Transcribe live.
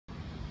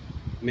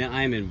Man,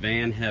 I'm in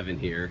van heaven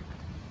here.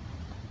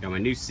 Got my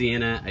new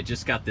Sienna. I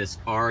just got this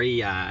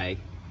REI.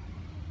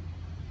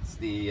 It's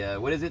the,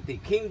 what is it? The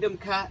Kingdom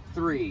Cot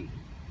 3.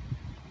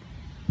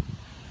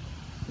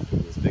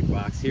 This big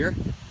box here.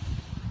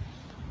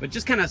 But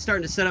just kind of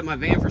starting to set up my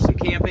van for some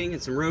camping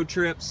and some road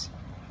trips.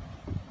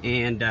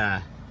 And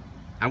I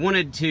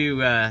wanted to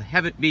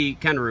have it be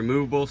kind of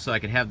removable so I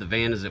could have the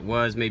van as it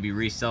was, maybe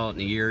resell it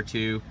in a year or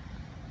two.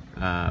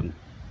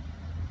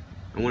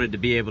 I wanted to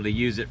be able to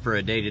use it for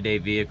a day-to-day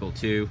vehicle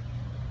too,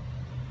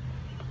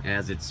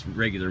 as its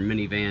regular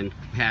minivan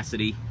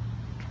capacity.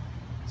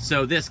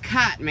 So this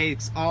cot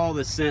makes all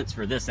the sense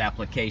for this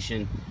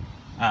application.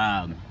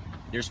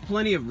 There's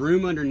plenty of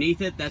room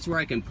underneath it. That's where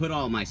I can put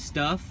all my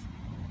stuff.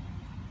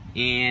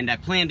 And I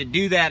plan to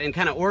do that and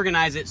kind of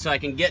organize it so I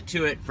can get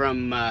to it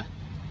from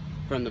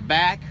the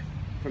back,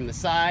 from the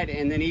side,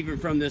 and then even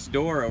from this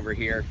door over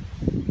here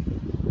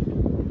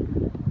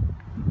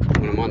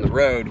when I'm on the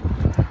road.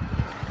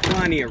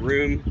 Plenty of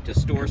room to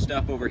store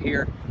stuff over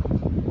here.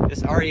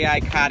 This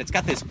REI cot, it's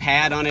got this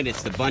pad on it.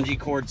 It's the bungee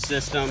cord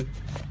system.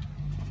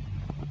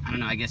 I don't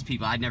know, I guess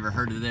people, I'd never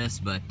heard of this,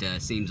 but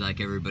seems like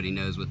everybody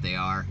knows what they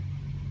are.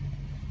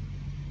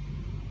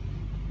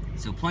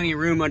 So plenty of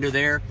room under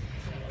there.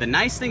 The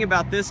nice thing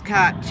about this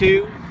cot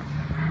too,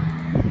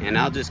 and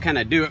I'll just kind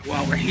of do it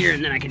while we're here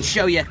and then I can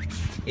show you,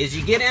 is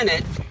you get in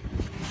it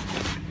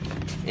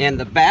and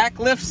the back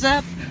lifts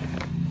up.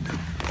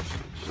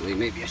 Actually,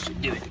 maybe I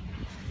should do it.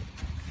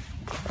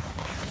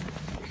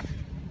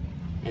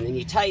 And then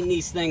you tighten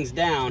these things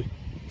down,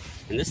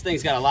 and this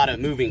thing's got a lot of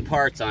moving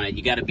parts on it.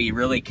 You got to be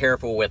really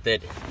careful with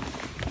it,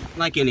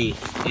 like any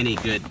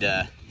good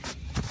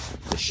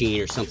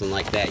machine or something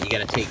like that. You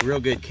got to take real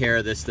good care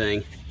of this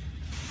thing.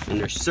 And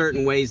there's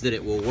certain ways that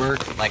it will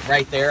work. Like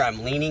right there,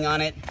 I'm leaning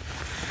on it,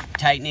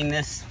 tightening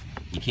this.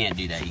 You can't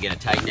do that. You got to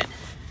tighten it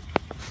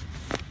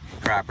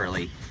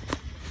properly.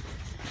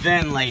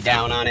 Then lay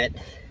down on it.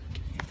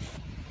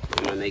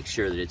 I'm gonna make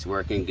sure that it's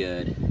working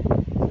good.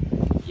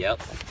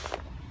 Yep.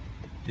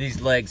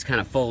 These legs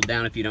kind of fold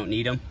down if you don't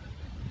need them.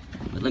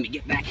 But let me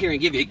get back here and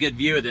give you a good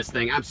view of this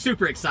thing. I'm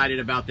super excited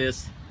about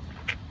this.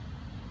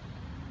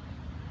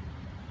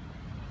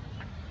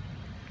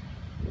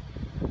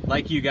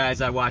 Like you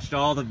guys, I watched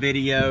all the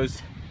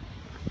videos.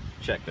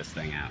 Check this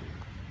thing out.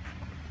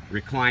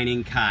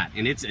 Reclining cot,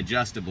 and it's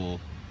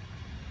adjustable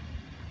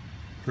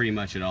pretty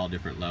much at all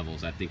different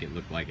levels. I think it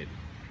looked like it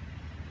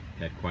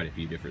had quite a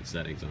few different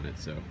settings on it.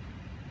 So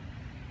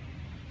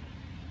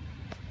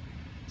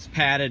it's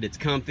padded, it's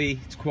comfy,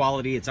 it's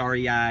quality, it's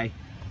REI. I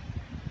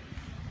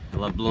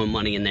love blowing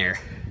money in there.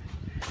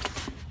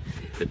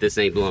 But this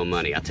ain't blowing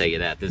money, I'll tell you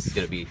that. This is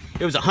gonna be,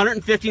 it was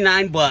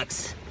 159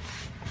 bucks.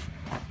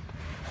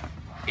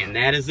 And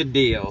that is a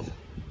deal.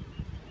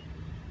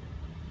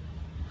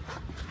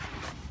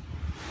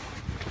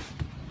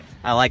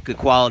 I like the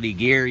quality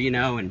gear, you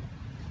know, and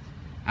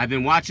I've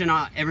been watching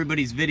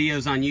everybody's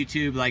videos on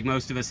YouTube like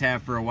most of us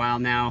have for a while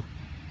now,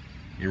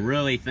 and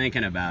really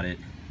thinking about it.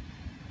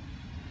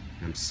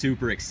 I'm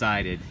super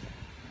excited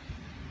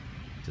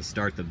to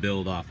start the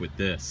build off with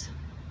this.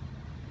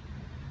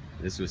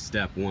 This was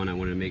step one. I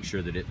wanted to make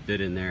sure that it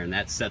fit in there, and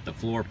that set the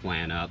floor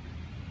plan up.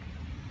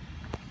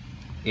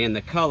 And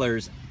the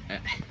colors, I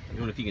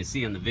don't know if you can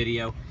see on the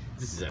video,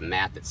 this is a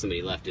mat that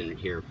somebody left in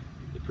here,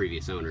 the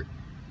previous owner.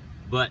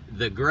 But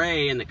the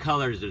gray and the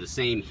colors are the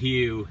same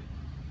hue,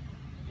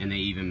 and they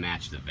even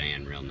match the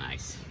van real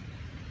nice.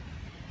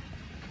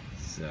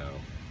 So,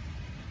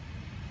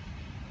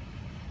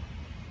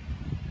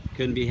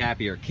 couldn't be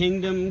happier.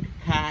 Kingdom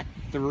Cot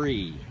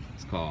 3,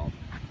 it's called.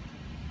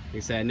 Like I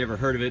said, I'd never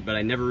heard of it, but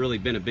I'd never really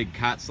been a big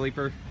cot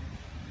sleeper.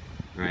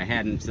 Or I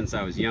hadn't since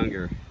I was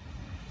younger.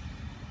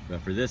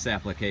 But for this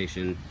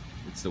application,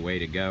 it's the way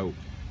to go.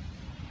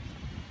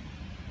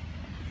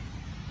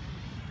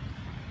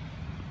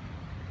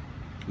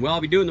 Well,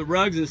 I'll be doing the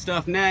rugs and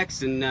stuff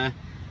next, and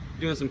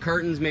doing some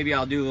curtains. Maybe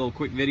I'll do a little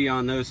quick video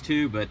on those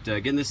too, but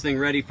getting this thing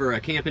ready for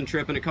a camping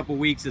trip in a couple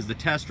weeks is the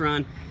test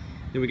run.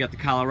 Then we got the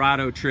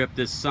Colorado trip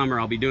this summer.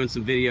 I'll be doing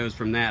some videos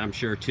from that, I'm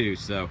sure too.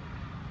 So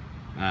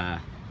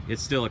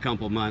it's still a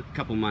couple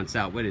months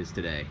out. What is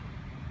today?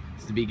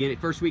 It's the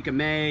first week of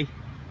May.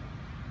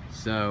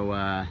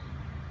 So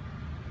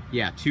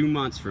yeah, 2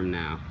 months from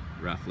now,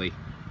 roughly.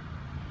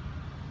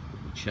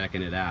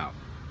 Checking it out.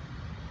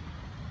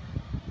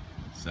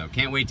 So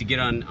can't wait to get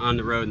on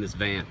the road in this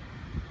van.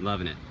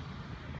 Loving it.